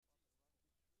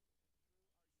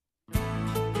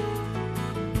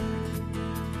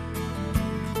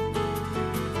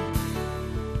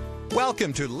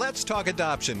Welcome to Let's Talk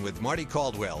Adoption with Marty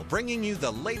Caldwell, bringing you the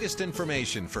latest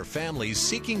information for families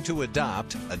seeking to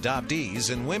adopt,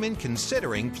 adoptees, and women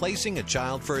considering placing a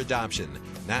child for adoption.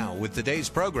 Now, with today's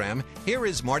program, here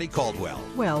is Marty Caldwell.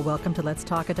 Well, welcome to Let's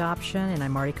Talk Adoption, and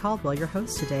I'm Marty Caldwell, your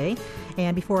host today.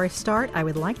 And before I start, I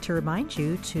would like to remind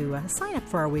you to sign up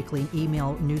for our weekly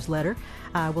email newsletter.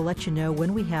 We'll let you know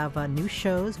when we have new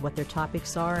shows, what their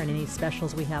topics are, and any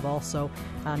specials we have also.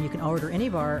 You can order any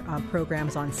of our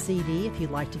programs on CD if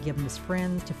you'd like to give them as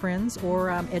friends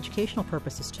or educational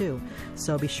purposes too.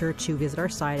 So be sure to visit our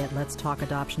site at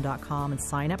letstalkadoption.com and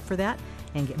sign up for that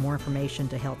and get more information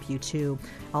to help you too.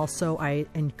 Also, I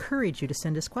encourage you to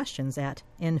send us questions at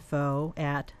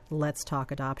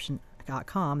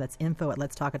info@letstalkadoption.com. That's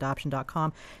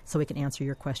info@letstalkadoption.com, so we can answer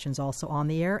your questions also on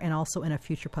the air and also in a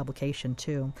future publication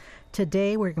too.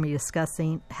 Today we're going to be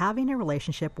discussing having a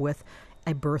relationship with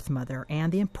a birth mother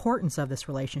and the importance of this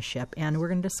relationship. And we're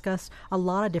going to discuss a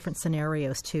lot of different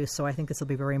scenarios too, so I think this will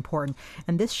be very important.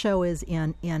 And this show is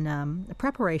in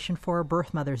preparation for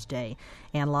Birth Mother's Day.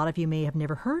 And a lot of you may have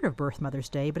never heard of Birth Mother's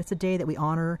Day, but it's a day that we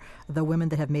honor the women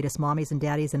that have made us mommies and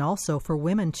daddies, and also for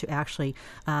women to actually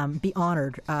be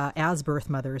honored as birth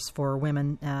mothers for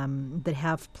women that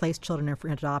have placed children in for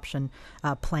adoption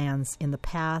plans in the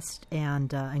past and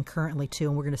currently too.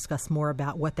 And we're going to discuss more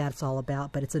about what that's all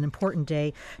about. But it's an important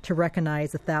day to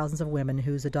recognize the thousands of women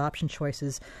whose adoption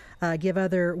choices give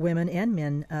other women and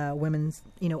men women's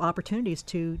opportunities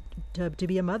to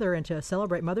be a mother and to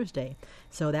celebrate Mother's Day.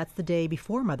 So that's the day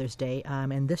before Mother's Day,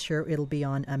 and this year it'll be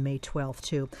on May 12th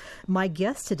too. My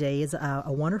guest today is a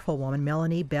wonderful woman,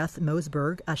 Melanie Beth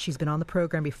Mosberg. She's been on the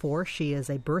program before. She is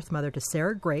a birth mother to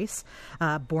Sarah Grace,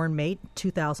 born May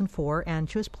 2004, and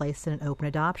she was placed in an open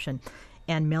adoption.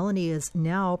 And Melanie is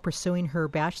now pursuing her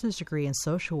bachelor's degree in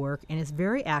social work and is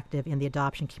very active in the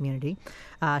adoption community.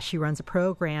 She runs a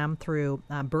program through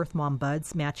Birth Mom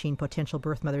Buds, matching potential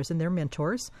birth mothers and their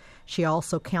mentors. She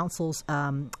also counsels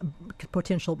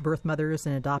potential birth mothers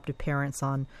and adoptive parents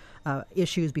on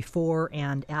issues before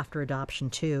and after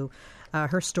adoption, too.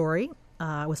 Her story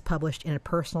was published in A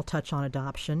Personal Touch on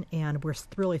Adoption, and we're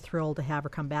really thrilled to have her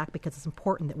come back because it's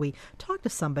important that we talk to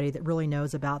somebody that really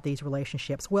knows about these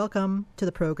relationships. Welcome to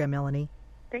the program, Melanie.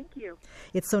 Thank you.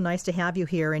 It's so nice to have you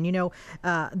here. And,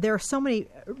 there are so many,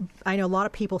 I know a lot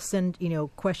of people send,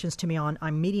 questions to me on,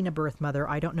 I'm meeting a birth mother.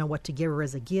 I don't know what to give her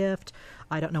as a gift.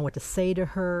 I don't know what to say to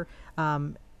her.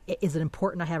 Is it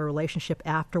important I have a relationship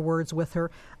afterwards with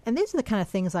her? And these are the kind of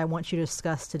things I want you to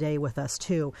discuss today with us,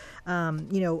 too.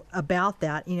 About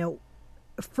that,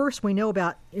 first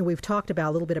we've talked about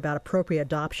a little bit about appropriate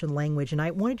adoption language, and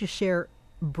I wanted to share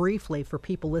briefly for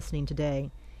people listening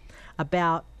today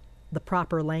about the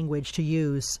proper language to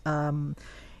use, in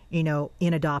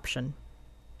adoption.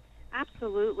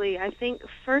 Absolutely. I think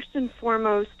first and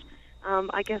foremost,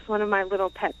 I guess one of my little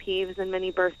pet peeves, and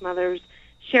many birth mothers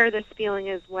share this feeling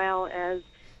as well, as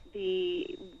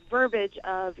the verbiage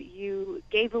of you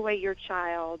gave away your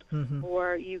child, mm-hmm.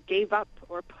 or you gave up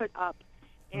or put up.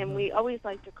 And mm-hmm. we always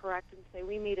like to correct and say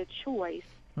we made a choice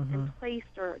mm-hmm. and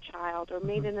placed our child or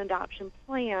made mm-hmm. an adoption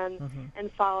plan mm-hmm.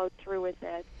 and followed through with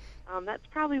it. That's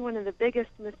probably one of the biggest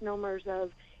misnomers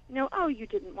of, you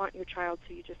didn't want your child,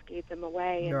 so you just gave them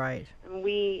away. And, right. And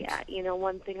we,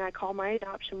 one thing I call my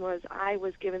adoption was I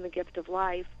was given the gift of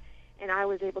life, and I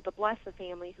was able to bless a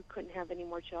family who couldn't have any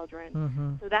more children.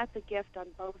 Mm-hmm. So that's a gift on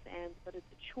both ends, but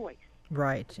it's a choice.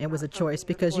 Right. It was a choice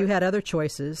because you had other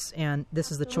choices, and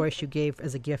this is the choice you gave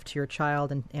as a gift to your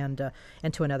child and to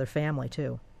another family,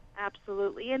 too.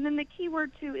 Absolutely. And then the key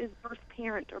word, too, is birth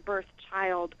parent or birth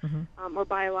child, mm-hmm. Or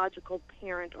biological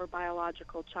parent or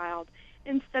biological child,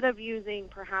 instead of using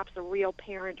perhaps a real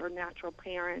parent or natural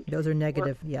parent. Those are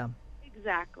negative, yeah.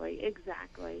 Exactly.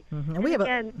 Mm-hmm. And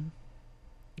again,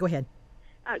 go ahead.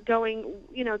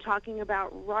 Talking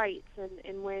about rights,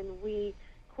 and when we,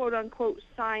 quote unquote,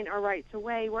 sign our rights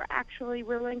away, we're actually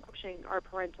relinquishing our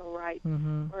parental rights.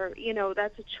 Mm-hmm. Or,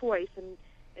 that's a choice, and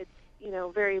it's,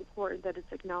 very important that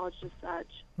it's acknowledged as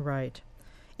such. Right.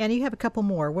 And you have a couple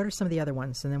more. What are some of the other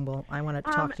ones? And then I want to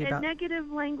talk to you about... A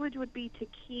negative language would be to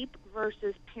keep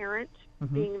versus parent,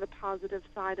 mm-hmm. being the positive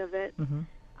side of it. Mm-hmm.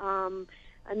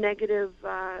 A negative...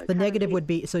 the negative would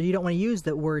be, so you don't want to use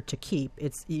the word to keep.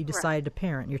 It's you decided to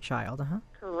parent your child.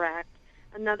 Correct.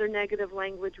 Another negative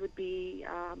language would be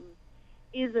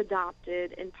is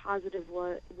adopted, and positive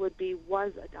would be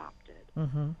was adopted.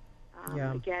 Mm-hmm.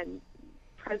 Again,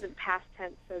 present past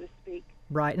tense, so to speak.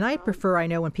 Right. And I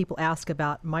know when people ask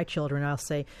about my children, I'll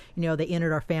say, they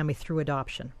entered our family through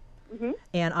adoption. Mm-hmm.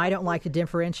 And I don't like to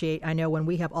differentiate. I know when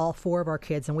we have all 4 of our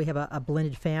kids and we have a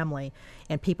blended family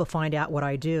and people find out what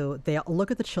I do, they'll look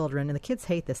at the children, and the kids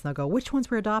hate this, and they'll go, which ones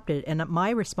were adopted? And my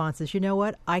response is, you know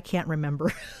what? I can't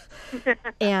remember.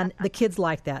 And the kids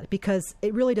like that because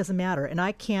it really doesn't matter. And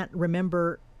I can't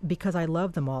remember because I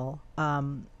love them all,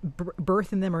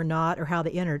 birthing them or not, or how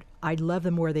they entered. I love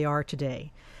them where they are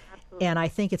today. And I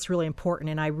think it's really important,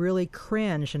 and I really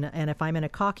cringe, and if I'm in a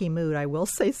cocky mood, I will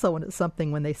say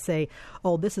something when they say,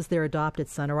 oh, this is their adopted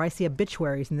son, or I see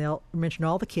obituaries, and they'll mention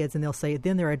all the kids, and they'll say,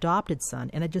 then their adopted son,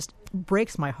 and it just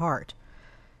breaks my heart.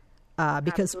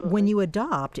 Because when you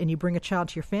adopt and you bring a child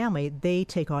to your family, they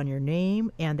take on your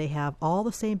name, and they have all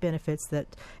the same benefits that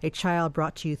a child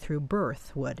brought to you through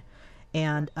birth would.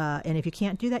 And if you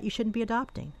can't do that, you shouldn't be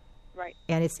adopting. Right.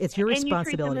 And it's your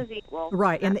responsibility. And you treat them as equal.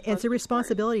 Right. And it's a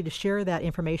responsibility to share that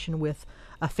information with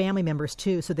family members,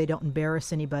 too, so they don't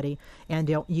embarrass anybody and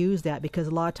don't use that, because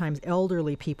a lot of times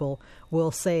elderly people will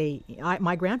say,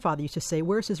 my grandfather used to say,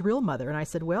 where's his real mother? And I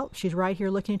said, well, she's right here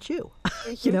looking at you,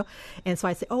 you know. And so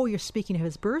I say, oh, you're speaking of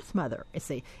his birth mother, I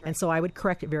see. Right. And so I would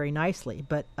correct it very nicely.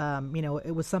 But, you know,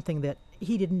 it was something that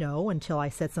he didn't know until I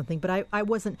said something. But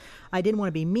I didn't want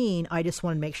to be mean. I just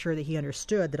wanted to make sure that he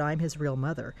understood that I'm his real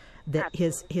mother, that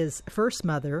his first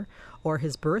mother or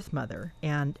his birth mother,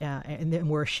 and then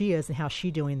where she is and how she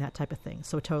doing, that type of thing.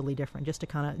 So totally different, just to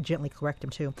kind of gently correct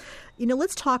him too. You know,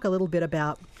 let's talk a little bit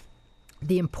about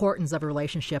the importance of a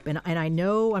relationship. And I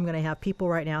know I'm going to have people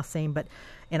right now saying,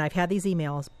 and I've had these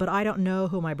emails, but I don't know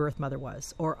who my birth mother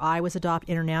was, or I was adopted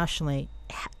internationally.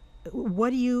 What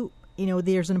do you know,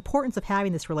 there's an importance of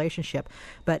having this relationship,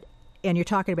 and you're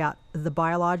talking about the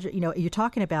biological, you know, you're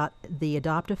talking about the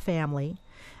adoptive family,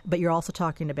 but you're also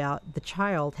talking about the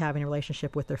child having a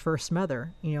relationship with their first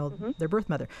mother, you know, their birth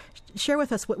mother. Share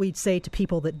with us what we'd say to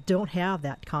people that don't have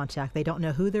that contact. They don't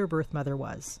know who their birth mother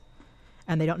was,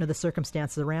 and they don't know the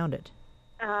circumstances around it.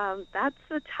 That's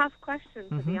a tough question,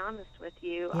 to be honest with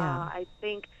you. Yeah. I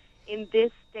think in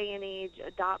this day and age,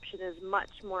 adoption is much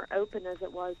more open as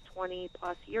it was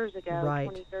 20-plus years ago, right.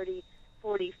 20, 30,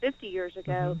 40, 50 years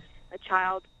ago. A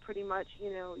child pretty much,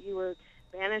 you know, you were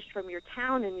banished from your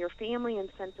town and your family and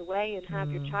sent away and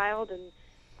have your child, and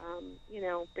you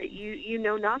know, that you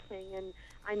know nothing. And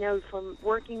I know from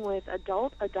working with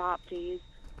adult adoptees,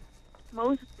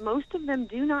 most of them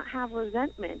do not have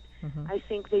resentment. I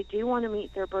think they do want to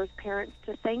meet their birth parents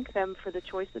to thank them for the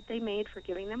choice that they made for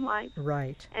giving them life,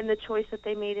 right, and the choice that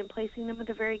they made in placing them with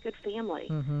a very good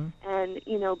family, and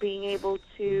you know, being able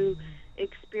to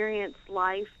experience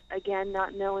life again,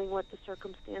 not knowing what the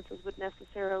circumstances would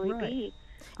necessarily be.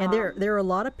 And there are a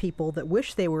lot of people that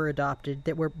wish they were adopted,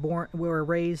 that were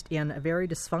raised in a very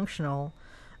dysfunctional,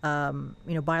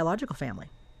 you know, biological family.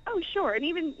 Oh, sure, and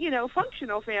even, you know,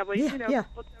 functional families. Yeah, you know,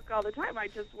 people joke all the time, I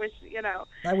just wish, you know,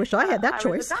 I wish I had that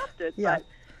choice. I was adopted. Yeah.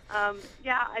 But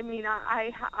yeah, I mean,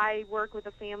 I work with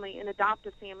a family, an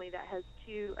adoptive family that has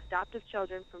 2 adoptive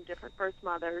children from different birth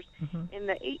mothers, and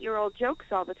the 8-year-old jokes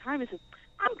all the time and says,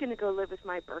 I'm going to go live with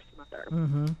my birth mother.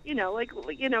 You know, like,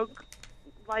 you know,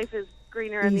 life is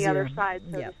greener on the other side,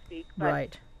 so to speak. But,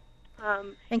 right.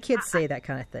 And kids say that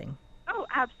kind of thing. Oh,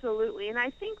 absolutely. And I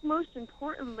think most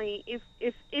importantly,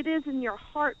 if it is in your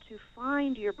heart to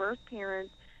find your birth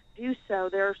parents, do so.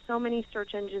 There are so many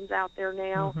search engines out there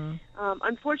now.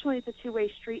 Unfortunately, it's a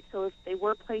two-way street, so if they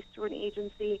were placed through an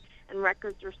agency and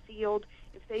records are sealed,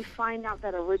 if they find out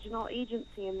that original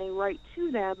agency and they write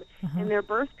to them and their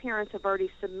birth parents have already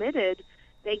submitted,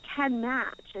 they can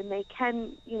match and they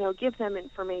can, you know, give them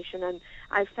information. And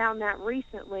I found that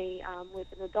recently with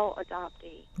an adult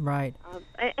adoptee. Right.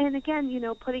 And again, you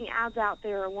know, putting ads out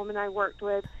there. A woman I worked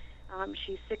with,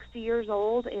 she's 60 years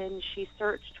old, and she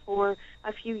searched for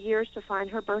a few years to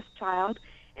find her birth child,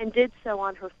 and did so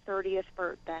on her 30th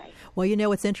birthday. Well, you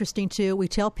know, it's interesting, too. We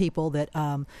tell people that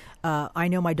I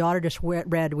know my daughter just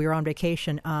read, we were on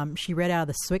vacation, she read out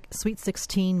of the Sweet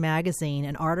 16 magazine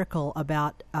an article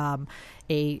about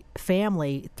a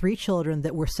family, 3 children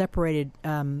that were separated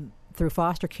through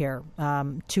foster care.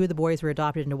 2 of the boys were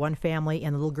adopted into one family,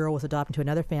 and the little girl was adopted into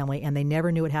another family, and they never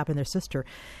knew what happened to their sister.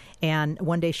 And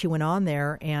one day she went on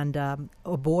there, and a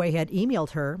boy had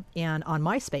emailed her, and on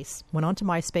MySpace, went on to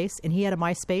MySpace, and he had a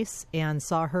MySpace and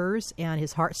saw hers, and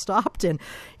his heart stopped, and,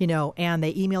 you know, and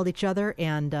they emailed each other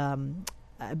and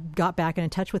got back in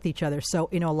touch with each other. So,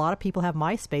 you know, a lot of people have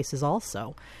MySpaces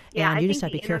also, and you just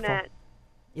have to be careful.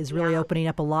 Is really opening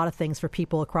up a lot of things for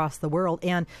people across the world,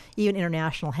 and even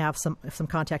international have some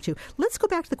contact too. Let's go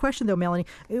back to the question, though, Melanie.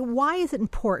 Why is it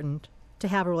important to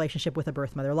have a relationship with a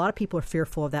birth mother. A lot of people are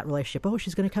fearful of that relationship. Oh,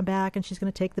 she's going to come back and she's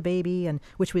going to take the baby, and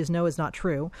which we know is not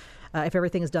true. If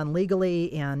everything is done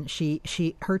legally, and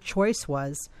her choice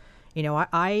was,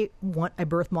 I want a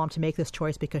birth mom to make this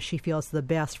choice because she feels the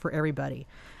best for everybody,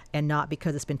 and not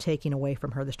because it's been taken away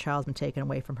from her. This child's been taken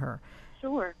away from her.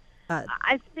 Sure.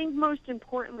 I think most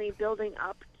importantly, building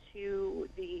up to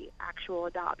the actual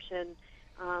adoption,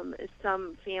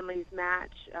 some families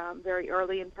match very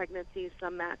early in pregnancy,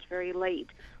 some match very late.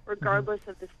 Regardless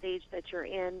of the stage that you're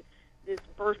in, this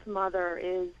birth mother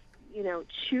is,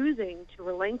 choosing to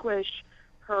relinquish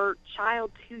her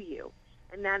child to you.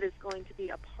 And that is going to be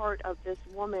a part of this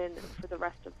woman for the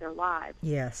rest of their lives.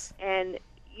 Yes. And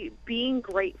being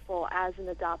grateful as an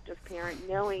adoptive parent,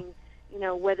 knowing,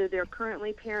 whether they're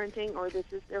currently parenting or this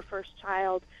is their first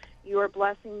child, you are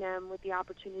blessing them with the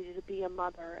opportunity to be a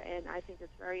mother. And I think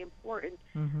it's very important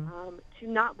to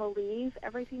not believe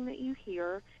everything that you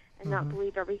hear and not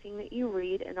believe everything that you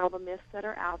read and all the myths that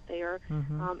are out there.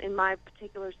 In my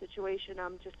particular situation,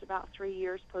 I'm just about 3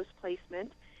 years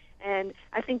post-placement. And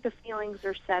I think the feelings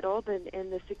are settled,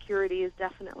 and the security is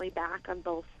definitely back on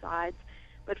both sides.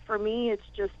 But for me, it's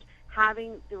just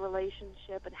having the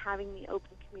relationship and having the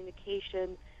open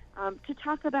communication to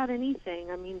talk about anything.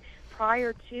 I mean,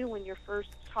 prior to when you're first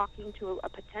talking to a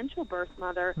potential birth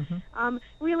mother,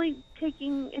 really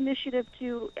taking initiative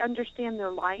to understand their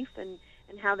life and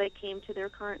how they came to their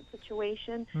current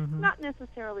situation. Not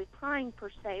necessarily prying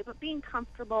per se, but being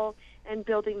comfortable and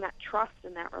building that trust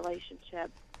in that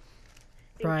relationship.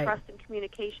 Right. Trust and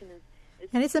communication is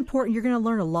and it's important. You're going to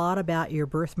learn a lot about your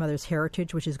birth mother's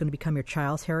heritage, which is going to become your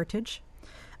child's heritage.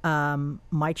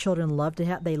 My children love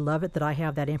it that I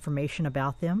have that information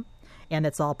about them, and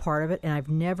it's all part of it. And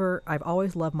I've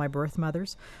always loved my birth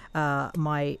mothers,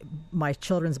 my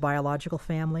children's biological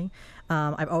family.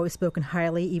 I've always spoken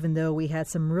highly, even though we had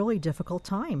some really difficult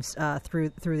times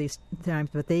through these times.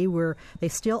 But they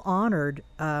still honored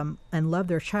and loved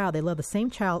their child. They love the same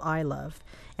child I love.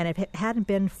 And if it hadn't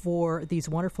been for these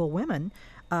wonderful women,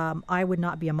 I would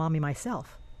not be a mommy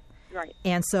myself. Right.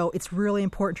 And so it's really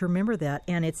important to remember that.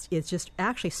 And it's just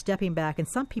actually stepping back. And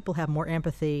some people have more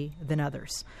empathy than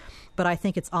others. But I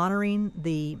think it's honoring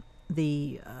the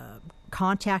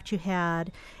contact you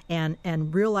had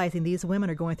and realizing these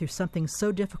women are going through something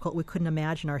so difficult we couldn't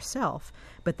imagine ourselves.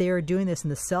 But they are doing this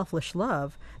in the selfless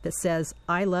love that says,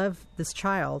 I love this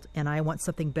child and I want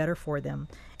something better for them.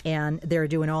 And they're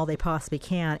doing all they possibly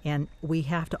can, and we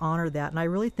have to honor that. And I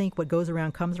really think what goes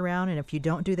around comes around, and if you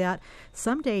don't do that,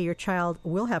 someday your child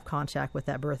will have contact with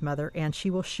that birth mother, and she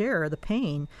will share the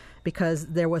pain because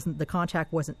the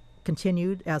contact wasn't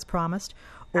continued as promised,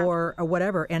 or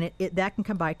whatever, and that can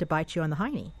come back to bite you on the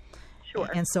hiney. Sure.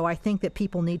 And so I think that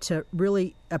people need to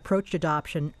really approach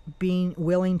adoption being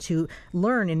willing to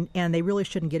learn, and they really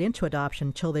shouldn't get into adoption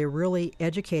until they're really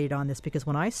educated on this, because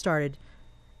when I started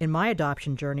in my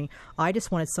adoption journey, I just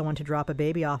wanted someone to drop a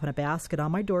baby off in a basket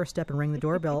on my doorstep and ring the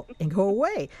doorbell and go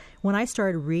away. When I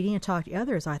started reading and talking to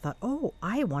others, I thought,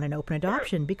 I want an open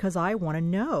adoption because I want to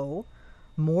know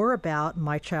more about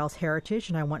my child's heritage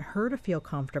and I want her to feel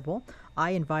comfortable. I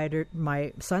invited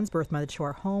my son's birth mother to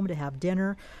our home to have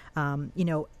dinner.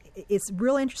 It's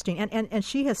really interesting. And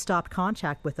she has stopped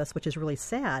contact with us, which is really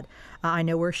sad. I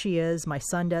know where she is. My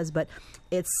son does. But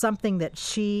it's something that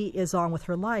she is on with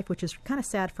her life, which is kind of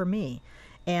sad for me.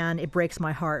 And it breaks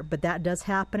my heart. But that does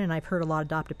happen. And I've heard a lot of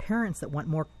adoptive parents that want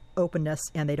more openness,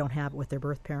 and they don't have it with their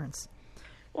birth parents.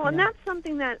 Well, and that's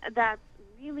something that's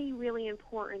really, really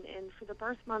important. And for the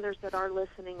birth mothers that are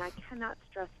listening, I cannot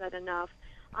stress that enough.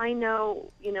 I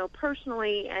know,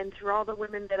 personally and through all the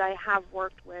women that I have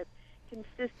worked with,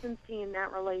 consistency in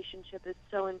that relationship is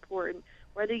so important.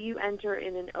 Whether you enter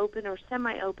in an open or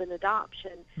semi-open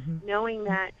adoption, knowing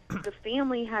that the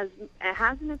family has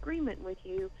an agreement with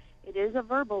you, it is a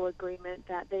verbal agreement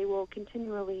that they will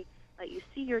continually let you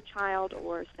see your child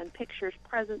or send pictures,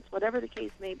 presents, whatever the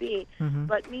case may be.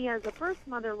 But me as a birth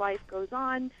mother, life goes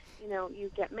on.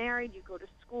 You get married, you go to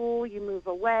school, you move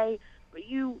away, but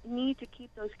you need to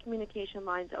keep those communication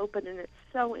lines open, and it's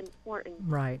so important.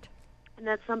 Right. And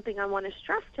that's something I want to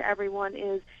stress to everyone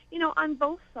is, on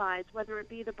both sides, whether it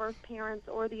be the birth parents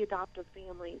or the adoptive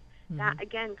families, that,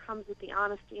 again, comes with the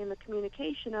honesty and the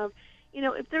communication of,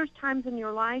 if there's times in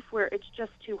your life where it's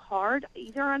just too hard,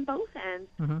 either on both ends,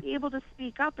 be able to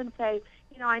speak up and say,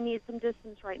 I need some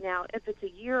distance right now. If it's a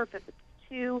year, if it's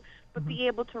 2, but be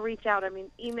able to reach out. I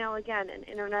mean, email, again, and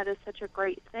internet is such a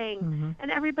great thing. And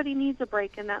everybody needs a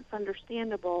break, and that's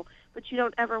understandable, but you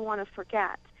don't ever want to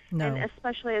forget. No. And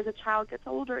especially as a child gets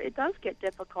older, it does get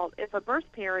difficult. If a birth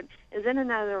parent is in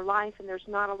another life and there's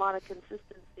not a lot of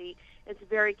consistency, policy, it's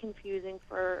very confusing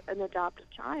for an adoptive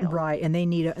child. Right, and they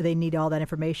need all that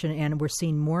information, and we're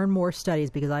seeing more and more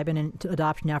studies because I've been in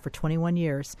adoption now for 21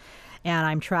 years, and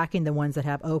I'm tracking the ones that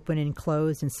have open and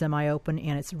closed and semi-open,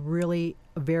 and it's really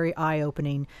very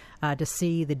eye-opening to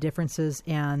see the differences,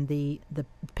 and the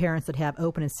parents that have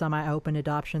open and semi-open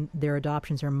adoption, their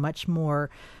adoptions are much more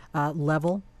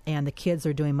level, and the kids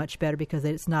are doing much better because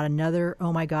it's not another,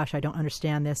 oh my gosh, I don't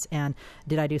understand this, and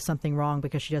did I do something wrong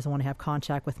because she doesn't want to have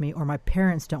contact with me, or my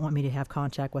parents don't want me to have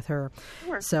contact with her.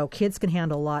 Sure. So kids can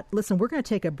handle a lot. Listen, we're going to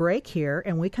take a break here,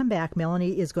 and when we come back,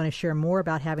 Melanie is going to share more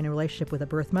about having a relationship with a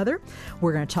birth mother.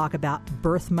 We're going to talk about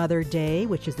Birth Mother Day,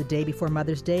 which is the day before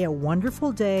Mother's Day, a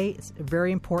wonderful day. It's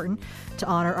very important to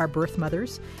honor our birth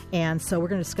mothers. And so we're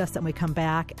going to discuss that when we come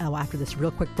back after this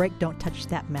real quick break. Don't touch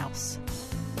that mouse.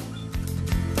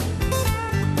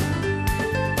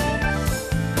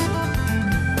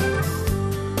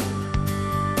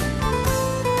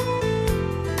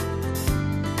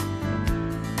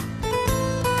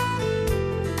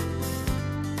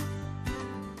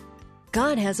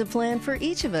 God has a plan for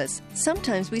each of us.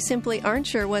 Sometimes we simply aren't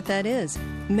sure what that is.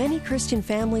 Many Christian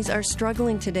families are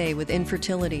struggling today with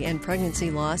infertility and pregnancy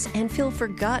loss and feel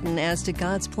forgotten as to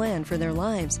God's plan for their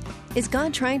lives. Is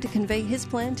God trying to convey His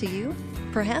plan to you?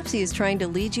 Perhaps He is trying to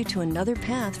lead you to another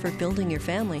path for building your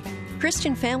family.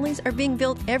 Christian families are being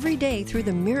built every day through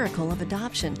the miracle of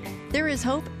adoption. There is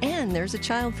hope, and there's a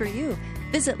child for you.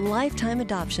 Visit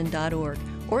lifetimeadoption.org.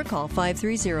 or call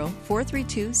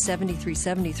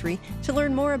 530-432-7373 to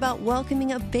learn more about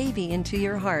welcoming a baby into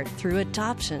your heart through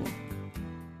adoption.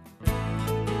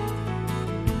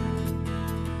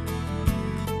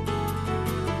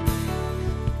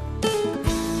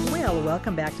 Well,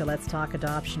 welcome back to Let's Talk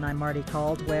Adoption. I'm Marty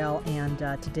Caldwell, and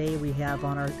today we have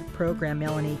on our program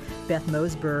Melanie Beth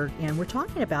Mosberg, and we're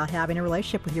talking about having a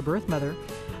relationship with your birth mother.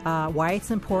 Why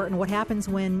it's important, what happens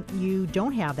when you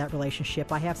don't have that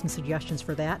relationship. I have some suggestions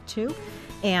for that, too.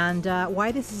 And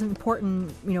why this is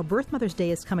important. You know, Birth Mother's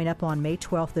Day is coming up on May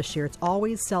 12th this year. It's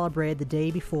always celebrated the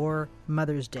day before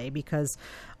Mother's Day because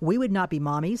we would not be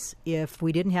mommies if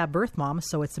we didn't have birth moms,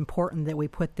 so it's important that we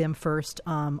put them first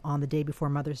on the day before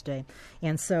Mother's Day.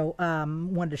 And so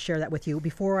wanted to share that with you.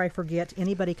 Before I forget,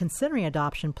 anybody considering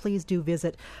adoption, please do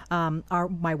visit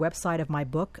my website of my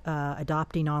book,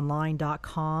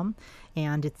 adoptingonline.com.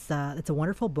 And it's a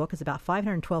wonderful book. It's about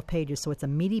 512 pages, so it's a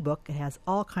meaty book. It has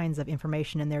all kinds of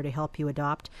information in there to help you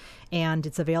adopt. And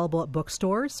it's available at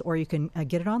bookstores, or you can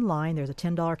get it online. There's a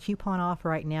 $10 coupon off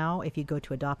right now if you go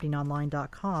to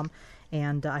adoptingonline.com.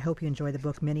 And I hope you enjoy the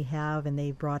book. Many have, and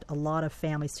they've brought a lot of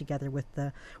families together with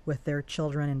their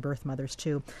children and birth mothers,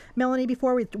 too. Melanie,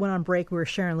 before we went on break, we were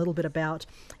sharing a little bit about,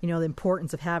 the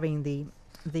importance of having the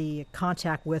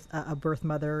contact with a birth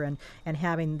mother and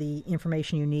having the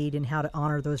information you need and how to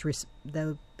honor those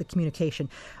the communication.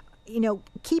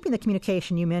 Keeping the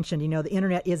communication, you mentioned, the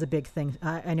internet is a big thing.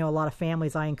 I know a lot of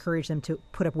families, I encourage them to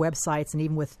put up websites and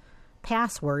even with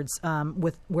passwords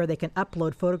with where they can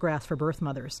upload photographs for birth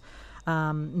mothers.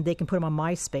 They can put them on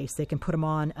MySpace. They can put them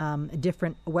on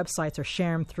different websites or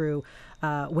share them through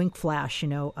winkflash,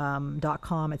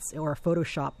 .com or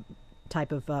Photoshop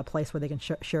type of place where they can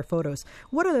share photos.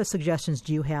 What other suggestions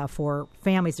do you have for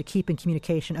families to keep in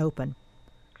communication open?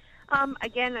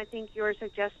 Again, I think your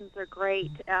suggestions are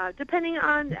great. Depending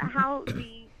on how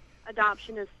the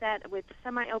adoption is set, with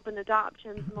semi-open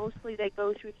adoptions, mostly they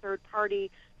go through third party,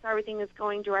 so everything is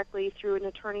going directly through an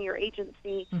attorney or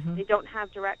agency. Mm-hmm. They don't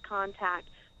have direct contact.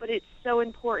 But it's so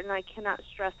important, I cannot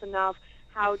stress enough,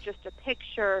 how just a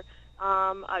picture,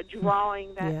 a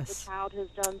drawing that yes. the child has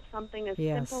done, something as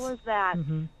yes. simple as that,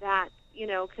 mm-hmm. that,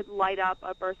 could light up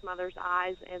a birth mother's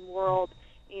eyes and world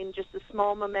in just the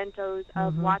small mementos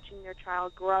of mm-hmm. watching their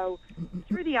child grow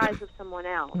through the eyes of someone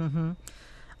else. Mm-hmm.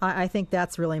 I think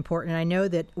that's really important. And I know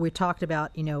that we talked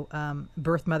about,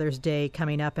 Birth Mother's Day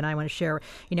coming up, and I want to share,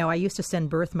 I used to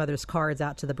send birth mothers cards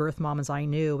out to the birth moms I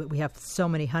knew, but we have so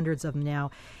many hundreds of them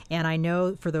now. And I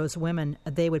know for those women,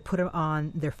 they would put them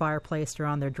on their fireplace or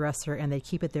on their dresser, and they'd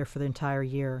keep it there for the entire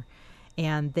year.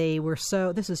 And they were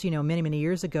this was, many, many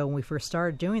years ago when we first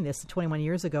started doing this, 21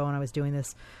 years ago when I was doing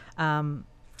this. And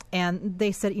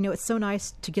they said, it's so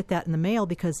nice to get that in the mail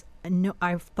because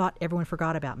I thought everyone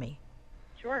forgot about me.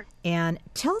 Sure. And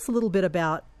tell us a little bit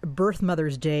about Birth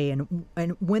Mother's Day and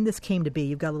when this came to be.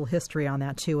 You've got a little history on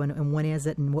that, too, and when is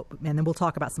it, and then we'll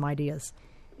talk about some ideas.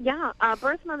 Yeah,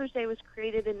 Birth Mother's Day was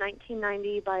created in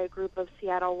 1990 by a group of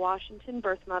Seattle, Washington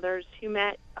birth mothers who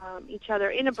met each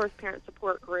other in a birth parent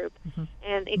support group. Mm-hmm.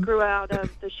 And it grew out of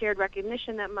the shared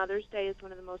recognition that Mother's Day is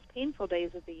one of the most painful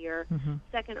days of the year, mm-hmm.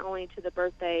 second only to the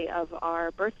birthday of our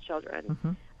birth children.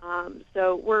 Mm-hmm.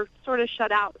 So we're sort of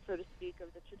shut out, so to speak,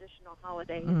 of the traditional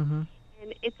holidays. Mm-hmm.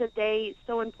 And it's a day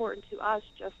so important to us,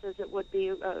 just as it would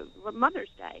be Mother's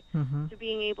Day, Mm-hmm. to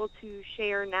being able to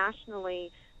share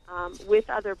nationally with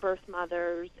other birth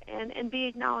mothers and be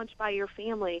acknowledged by your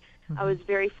family. Mm-hmm. I was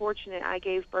very fortunate. I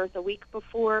gave birth a week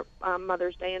before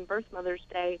Mother's Day and Birth Mother's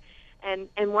Day, and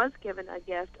was given a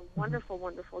gift, a wonderful,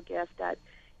 wonderful gift that,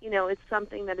 it's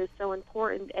something that is so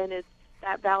important, and it's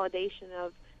that validation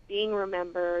of being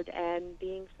remembered and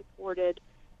being supported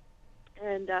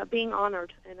and being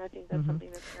honored. And I think that's something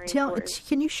that's very important.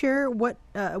 Can you share what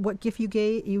gift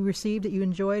you received that you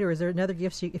enjoyed, or is there another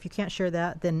gift? If you can't share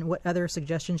that, then what other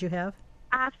suggestions you have?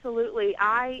 Absolutely.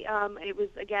 It was,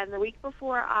 again, the week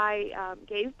before I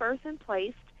gave birth and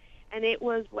placed, and it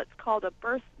was what's called a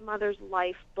Birth Mother's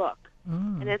Life book.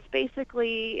 And it's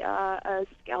basically a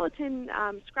skeleton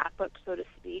scrapbook, so to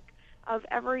speak, of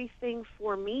everything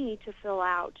for me to fill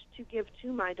out, to give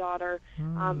to my daughter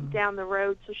down the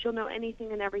road, so she'll know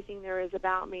anything and everything there is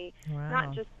about me. Wow.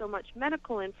 Not just so much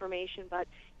medical information, but,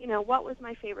 what was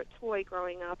my favorite toy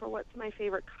growing up, or what's my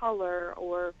favorite color,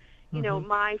 or,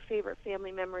 my favorite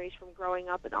family memories from growing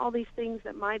up, and all these things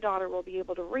that my daughter will be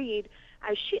able to read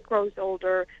as she grows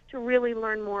older to really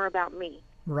learn more about me.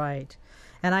 Right.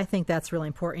 And I think that's really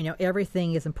important.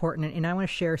 Everything is important. And I want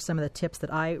to share some of the tips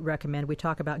that I recommend. We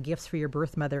talk about gifts for your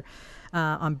birth mother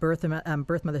on Birth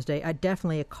Mother's Day.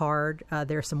 Definitely a card.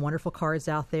 There are some wonderful cards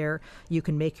out there. You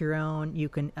can make your own. You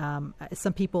can.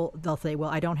 Some people, they'll say, well,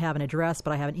 I don't have an address,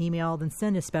 but I have an email. Then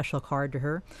send a special card to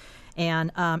her.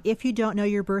 And if you don't know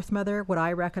your birth mother, what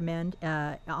I recommend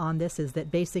on this is that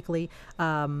basically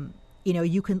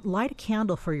you can light a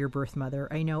candle for your birth mother.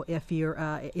 I know if you're,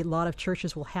 a lot of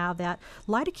churches will have that.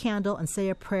 Light a candle and say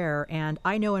a prayer. And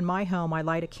I know in my home, I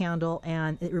light a candle,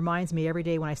 and it reminds me every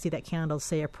day when I see that candle,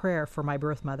 say a prayer for my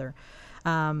birth mother.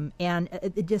 And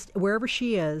it just, wherever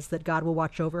she is, that God will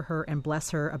watch over her and bless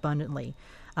her abundantly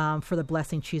for the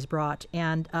blessing she's brought.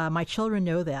 And my children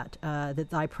know that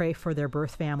I pray for their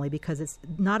birth family, because it's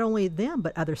not only them,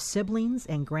 but other siblings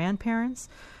and grandparents.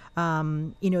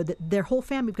 Their whole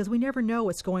family, because we never know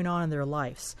what's going on in their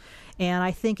lives. And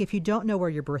I think if you don't know where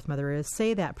your birth mother is,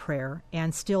 say that prayer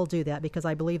and still do that, because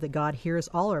I believe that God hears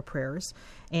all our prayers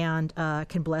and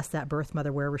can bless that birth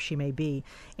mother wherever she may be.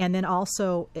 And then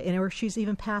also, or she's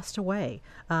even passed away,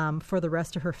 for the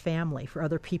rest of her family, for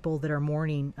other people that are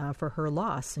mourning for her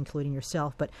loss, including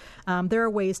yourself. But there are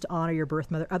ways to honor your birth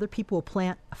mother. Other people will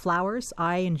plant flowers.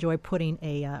 I enjoy putting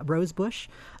a rose bush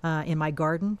in my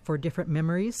garden for different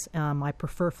memories. I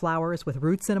prefer flowers with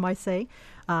roots in them, I say.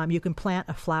 You can plant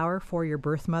a flower for your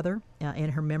birth mother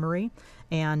in her memory,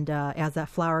 and as that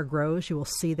flower grows, you will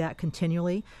see that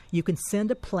continually. You can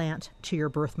send a plant to your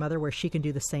birth mother where she can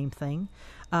do the same thing.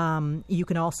 You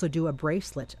can also do a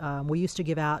bracelet. We used to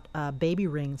give out baby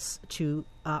rings to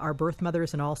our birth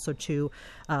mothers, and also to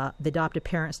the adopted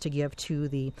parents to give to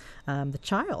the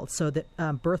child, so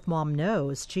that birth mom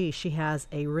knows, gee, she has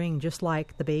a ring just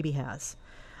like the baby has.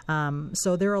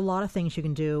 So there are a lot of things you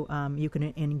can do. You can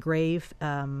engrave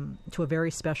to a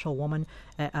very special woman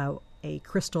a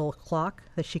crystal clock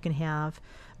that she can have.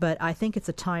 But I think it's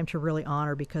a time to really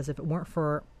honor, because if it weren't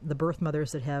for the birth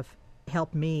mothers that have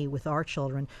helped me with our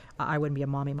children, I wouldn't be a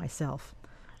mommy myself.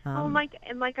 Like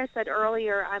I said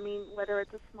earlier, I mean, whether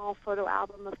it's a small photo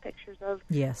album of pictures of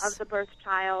the birth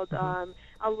child,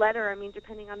 a letter, I mean,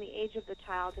 depending on the age of the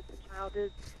child, if the child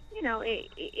is,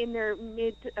 in their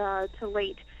mid to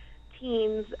late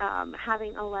teens,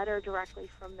 having a letter directly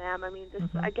from them. I mean,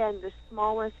 again, the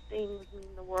smallest things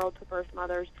mean the world to birth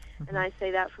mothers, and I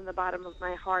say that from the bottom of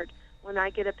my heart. When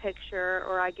I get a picture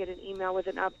or I get an email with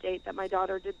an update that my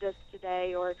daughter did this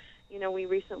today, or, we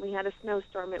recently had a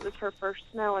snowstorm. It was her first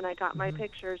snow, and I got my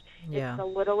pictures. Yeah. It's the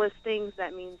littlest things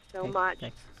that mean so much.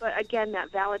 But again,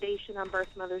 that validation on Birth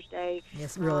Mother's Day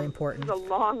is really important. It's a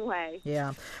long way.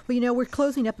 Yeah. Well, we're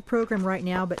closing up the program right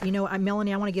now, but,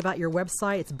 Melanie, I want to give out your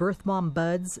website. It's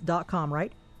birthmombuds.com,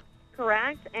 right?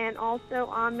 Correct. And also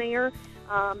on there,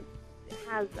 it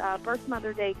has Birth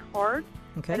Mother Day cards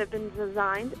that have been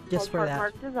designed, just for that.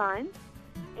 Heartmark Designs,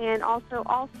 and also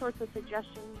all sorts of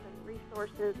suggestions and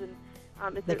resources, and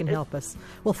that can help us.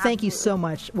 Well, thank you so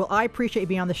much. Well, I appreciate you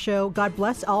being on the show. God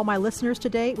bless all my listeners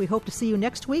today. We hope to see you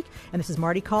next week. And this is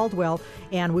Marty Caldwell,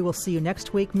 and we will see you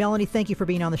next week. Melanie, thank you for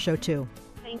being on the show, too.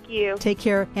 Thank you. Take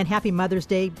care, and happy Mother's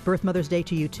Day, Birth Mother's Day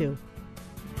to you, too.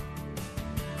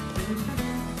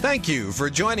 Thank you for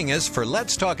joining us for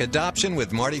Let's Talk Adoption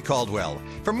with Marty Caldwell.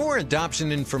 For more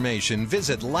adoption information,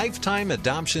 visit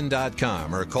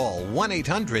lifetimeadoption.com or call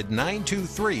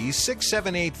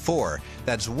 1-800-923-6784.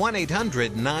 That's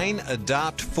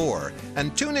 1-800-9-ADOPT-4.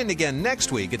 And tune in again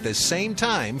next week at the same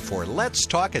time for Let's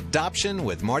Talk Adoption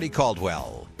with Marty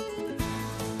Caldwell.